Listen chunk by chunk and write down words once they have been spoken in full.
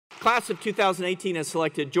Class of 2018 has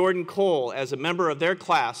selected Jordan Cole as a member of their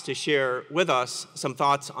class to share with us some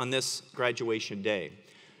thoughts on this graduation day.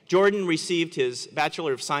 Jordan received his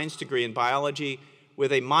Bachelor of Science degree in biology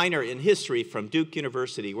with a minor in history from Duke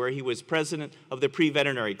University, where he was president of the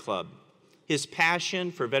Pre-Veterinary Club. His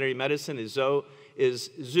passion for veterinary medicine is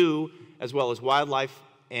zoo, as well as wildlife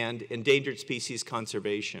and endangered species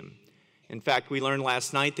conservation. In fact, we learned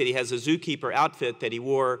last night that he has a zookeeper outfit that he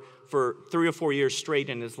wore for 3 or 4 years straight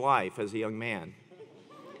in his life as a young man.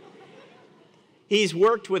 He's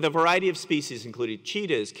worked with a variety of species, including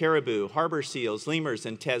cheetahs, caribou, harbor seals, lemurs,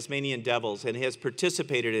 and Tasmanian devils, and has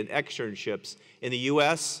participated in externships in the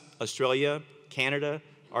US, Australia, Canada,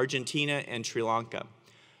 Argentina, and Sri Lanka.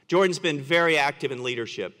 Jordan's been very active in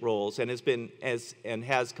leadership roles and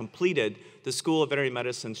has completed the School of Veterinary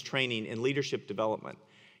Medicine's training in leadership development.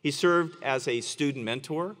 He served as a student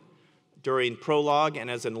mentor during Prologue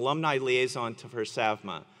and as an alumni liaison for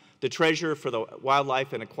SAVMA, the treasurer for the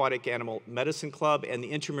Wildlife and Aquatic Animal Medicine Club, and the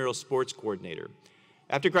intramural sports coordinator.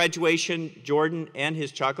 After graduation, Jordan and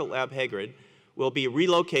his Chocolate Lab Hagrid will be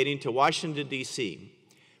relocating to Washington, D.C.,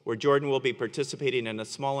 where Jordan will be participating in a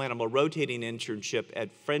small animal rotating internship at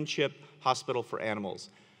Friendship Hospital for Animals.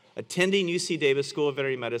 Attending UC Davis School of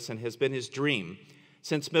Veterinary Medicine has been his dream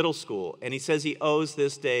since middle school, and he says he owes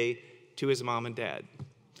this day to his mom and dad.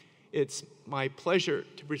 It's my pleasure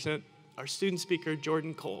to present our student speaker,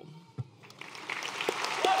 Jordan Cole.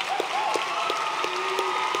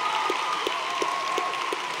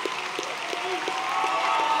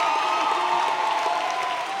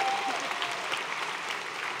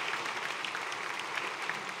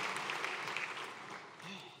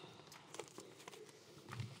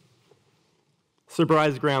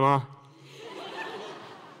 Surprise, Grandma.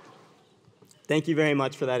 Thank you very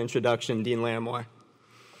much for that introduction, Dean Larimore.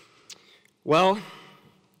 Well,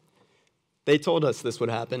 they told us this would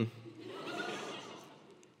happen.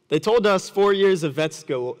 They told us 4 years of vet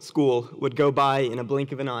school would go by in a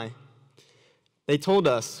blink of an eye. They told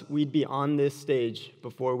us we'd be on this stage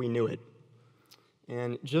before we knew it.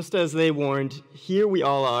 And just as they warned, here we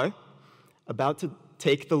all are, about to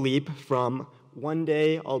take the leap from one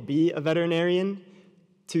day I'll be a veterinarian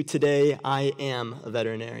to today I am a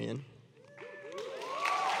veterinarian.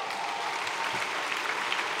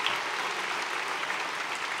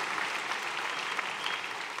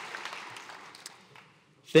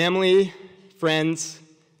 Family, friends,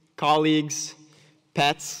 colleagues,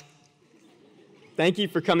 pets, thank you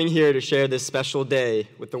for coming here to share this special day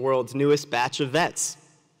with the world's newest batch of vets.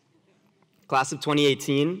 Class of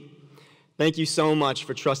 2018, thank you so much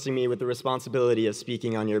for trusting me with the responsibility of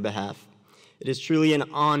speaking on your behalf. It is truly an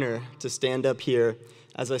honor to stand up here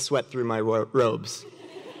as I sweat through my robes.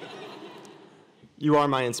 You are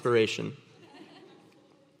my inspiration.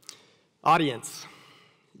 Audience,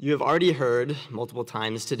 you have already heard multiple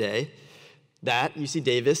times today that UC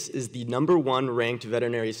Davis is the #1 ranked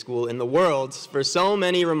veterinary school in the world for so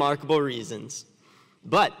many remarkable reasons.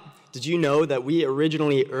 But did you know that we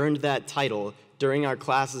originally earned that title during our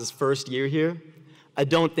class's first year here? I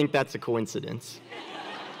don't think that's a coincidence.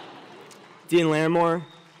 Dean Larimore,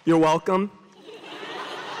 you're welcome.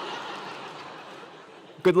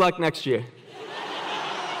 Good luck next year.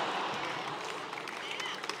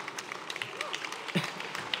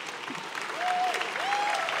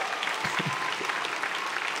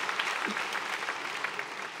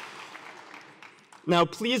 Now,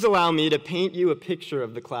 please allow me to paint you a picture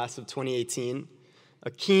of the class of 2018,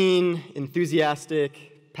 a keen,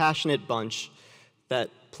 enthusiastic, passionate bunch that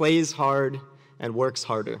plays hard and works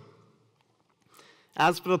harder.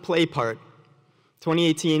 As for the play part,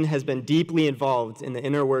 2018 has been deeply involved in the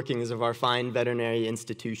inner workings of our fine veterinary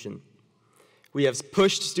institution. We have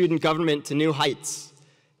pushed student government to new heights,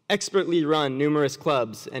 expertly run numerous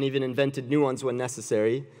clubs, and even invented new ones when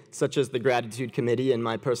necessary, such as the Gratitude Committee and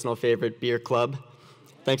my personal favorite, Beer Club.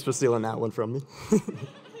 Thanks for stealing that one from me.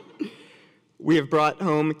 We have brought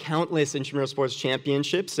home countless intramural sports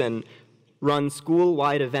championships and run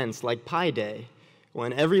school-wide events like Pie Day,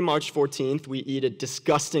 when every March 14th we eat a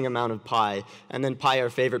disgusting amount of pie and then pie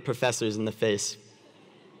our favorite professors in the face.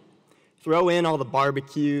 Throw in all the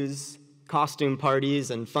barbecues, costume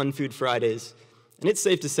parties, and fun food Fridays, and it's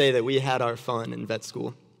safe to say that we had our fun in vet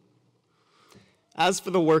school. As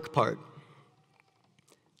for the work part,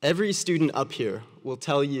 every student up here will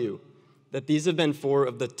tell you that these have been 4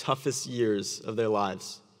 of the toughest years of their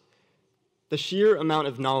lives. The sheer amount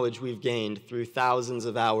of knowledge we've gained through thousands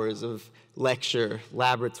of hours of lecture,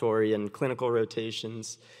 laboratory, and clinical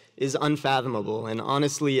rotations is unfathomable and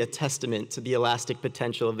honestly a testament to the elastic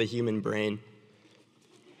potential of the human brain.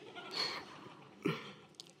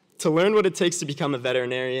 To learn what it takes to become a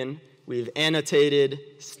veterinarian, we've annotated,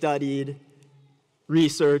 studied,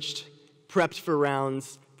 researched, prepped for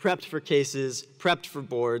rounds, prepped for cases, prepped for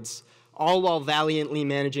boards, all while valiantly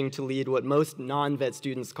managing to lead what most non-vet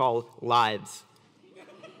students call lives.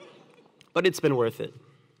 But it's been worth it.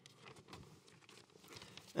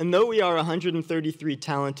 And though we are 133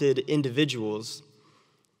 talented individuals,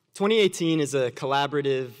 2018 is a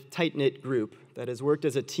collaborative, tight-knit group that has worked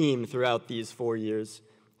as a team throughout these 4 years,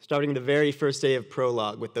 starting the very first day of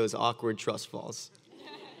prologue with those awkward trust falls.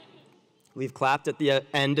 We've clapped at the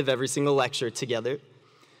end of every single lecture together.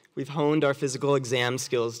 We've honed our physical exam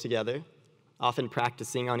skills together, often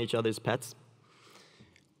practicing on each other's pets.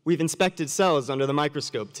 We've inspected cells under the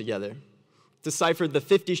microscope together, deciphered the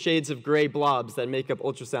 50 shades of gray blobs that make up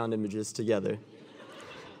ultrasound images together,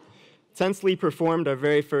 tensely performed our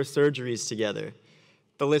very first surgeries together.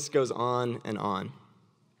 The list goes on and on.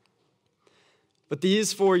 But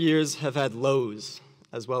these 4 years have had lows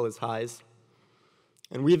as well as highs,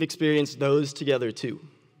 and we've experienced those together too.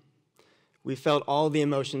 We felt all the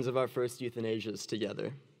emotions of our first euthanasias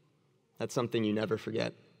together. That's something you never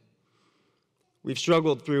forget. We've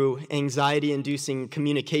struggled through anxiety-inducing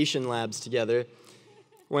communication labs together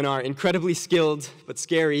when our incredibly skilled but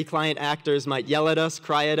scary client actors might yell at us,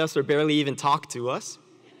 cry at us, or barely even talk to us.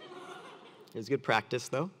 It was good practice,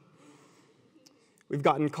 though. We've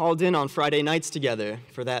gotten called in on Friday nights together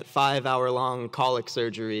for that 5-hour-long colic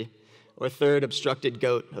surgery or third obstructed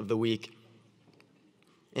goat of the week.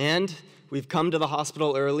 And we've come to the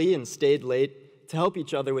hospital early and stayed late to help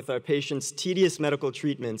each other with our patients' tedious medical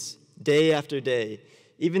treatments day after day,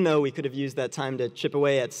 even though we could have used that time to chip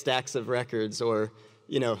away at stacks of records or,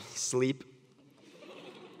 sleep.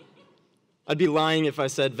 I'd be lying if I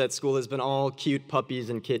said vet school has been all cute puppies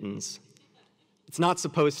and kittens. It's not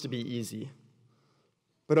supposed to be easy.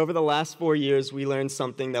 But over the last 4 years, we learned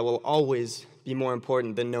something that will always be more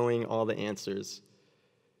important than knowing all the answers.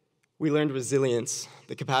 We learned resilience,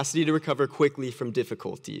 the capacity to recover quickly from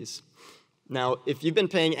difficulties. Now, if you've been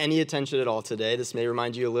paying any attention at all today, this may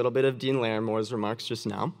remind you a little bit of Dean Larimer's remarks just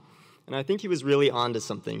now, and I think he was really onto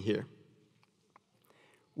something here.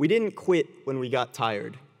 We didn't quit when we got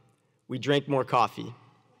tired. We drank more coffee.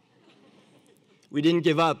 We didn't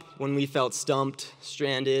give up when we felt stumped,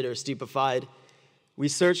 stranded, or stupefied. We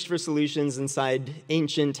searched for solutions inside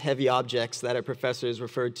ancient, heavy objects that our professors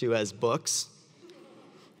referred to as books.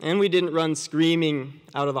 And we didn't run screaming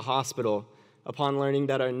out of the hospital upon learning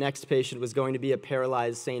that our next patient was going to be a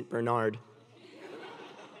paralyzed Saint Bernard.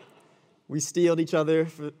 We steeled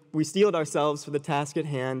ourselves for the task at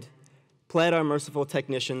hand, pled our merciful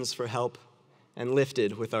technicians for help, and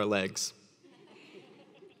lifted with our legs.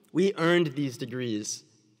 We earned these degrees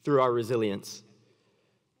through our resilience,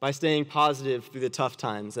 by staying positive through the tough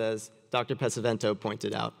times, as Dr. Pesavento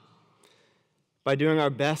pointed out, by doing our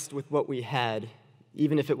best with what we had,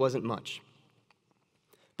 even if it wasn't much,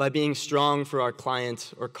 by being strong for our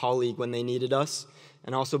client or colleague when they needed us,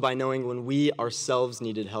 and also by knowing when we ourselves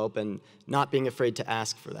needed help and not being afraid to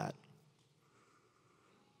ask for that.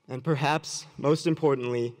 And perhaps, most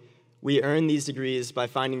importantly, we earn these degrees by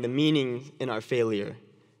finding the meaning in our failure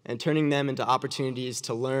and turning them into opportunities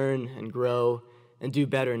to learn and grow and do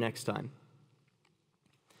better next time.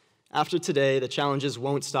 After today, the challenges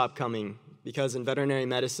won't stop coming because in veterinary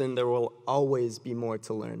medicine, there will always be more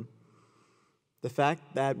to learn. The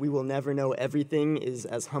fact that we will never know everything is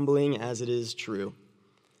as humbling as it is true.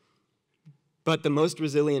 But the most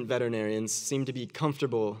resilient veterinarians seem to be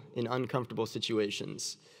comfortable in uncomfortable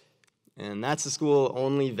situations. And that's a school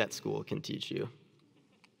only vet school can teach you.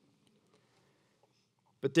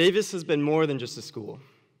 But Davis has been more than just a school.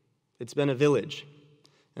 It's been a village.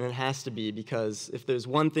 And it has to be, because if there's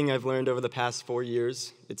one thing I've learned over the past 4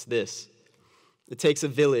 years, it's this. It takes a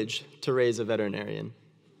village to raise a veterinarian.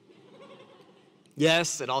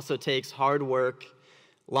 Yes, it also takes hard work,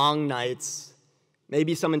 long nights,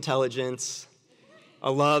 maybe some intelligence, a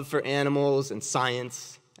love for animals and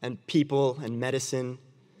science and people and medicine,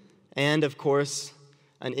 and, of course,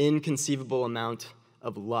 an inconceivable amount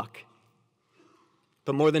of luck.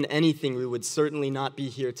 But more than anything, we would certainly not be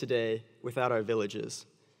here today without our villages.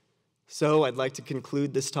 So I'd like to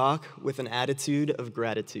conclude this talk with an attitude of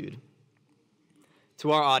gratitude.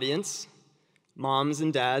 To our audience, moms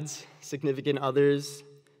and dads, significant others,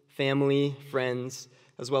 family, friends,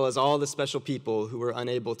 as well as all the special people who were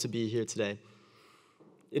unable to be here today,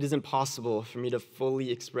 it is impossible for me to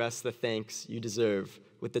fully express the thanks you deserve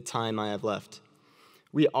with the time I have left.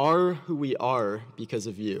 We are who we are because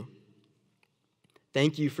of you.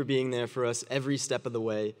 Thank you for being there for us every step of the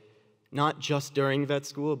way, not just during vet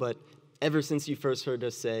school, but ever since you first heard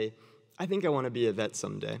us say, I think I want to be a vet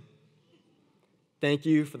someday. Thank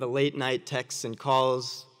you for the late night texts and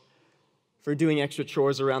calls, for doing extra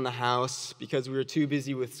chores around the house because we were too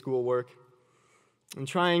busy with schoolwork, and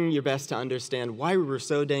trying your best to understand why we were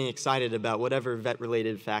so dang excited about whatever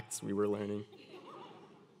vet-related facts we were learning.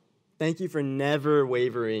 Thank you for never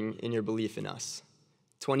wavering in your belief in us.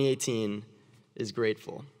 2018 is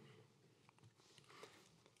grateful.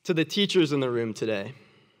 To the teachers in the room today,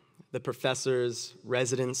 the professors,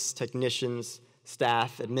 residents, technicians,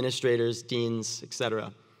 staff, administrators, deans,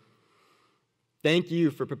 etc. Thank you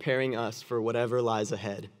for preparing us for whatever lies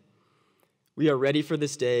ahead. We are ready for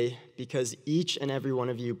this day because each and every one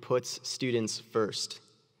of you puts students first.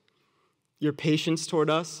 Your patience toward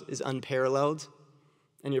us is unparalleled,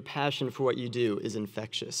 and your passion for what you do is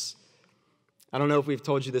infectious. I don't know if we've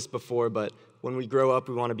told you this before, but when we grow up,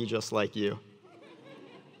 we want to be just like you.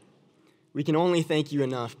 We can only thank you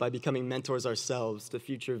enough by becoming mentors ourselves to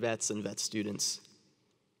future vets and vet students.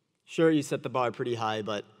 Sure, you set the bar pretty high,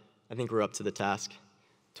 but I think we're up to the task.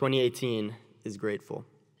 2018 is grateful.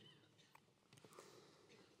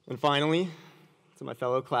 And finally, to my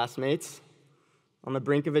fellow classmates, on the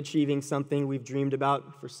brink of achieving something we've dreamed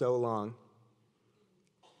about for so long.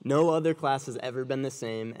 No other class has ever been the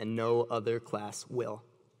same, and no other class will.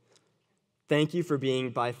 Thank you for being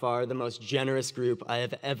by far the most generous group I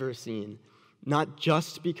have ever seen, not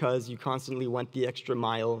just because you constantly went the extra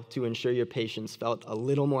mile to ensure your patients felt a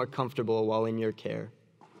little more comfortable while in your care.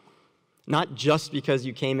 Not just because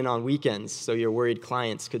you came in on weekends so your worried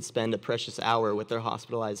clients could spend a precious hour with their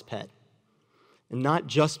hospitalized pet. And not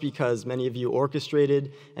just because many of you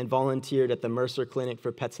orchestrated and volunteered at the Mercer Clinic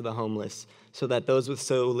for Pets of the Homeless so that those with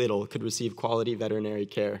so little could receive quality veterinary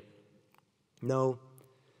care. No,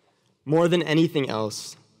 more than anything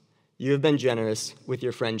else, you have been generous with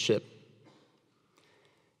your friendship.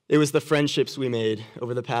 It was the friendships we made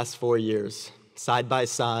over the past 4 years, side by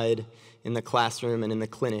side, in the classroom and in the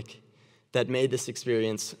clinic, that made this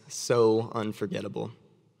experience so unforgettable.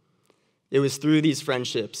 It was through these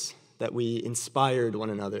friendships that we inspired one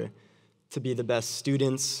another to be the best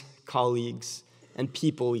students, colleagues, and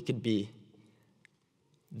people we could be.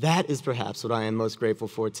 That is perhaps what I am most grateful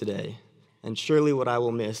for today, and surely what I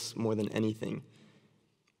will miss more than anything.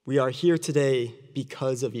 We are here today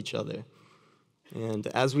because of each other. And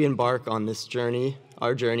as we embark on this journey,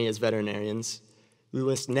 our journey as veterinarians, we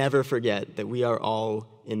must never forget that we are all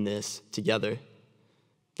in this together.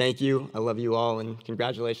 Thank you, I love you all, and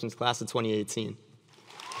congratulations, class of 2018.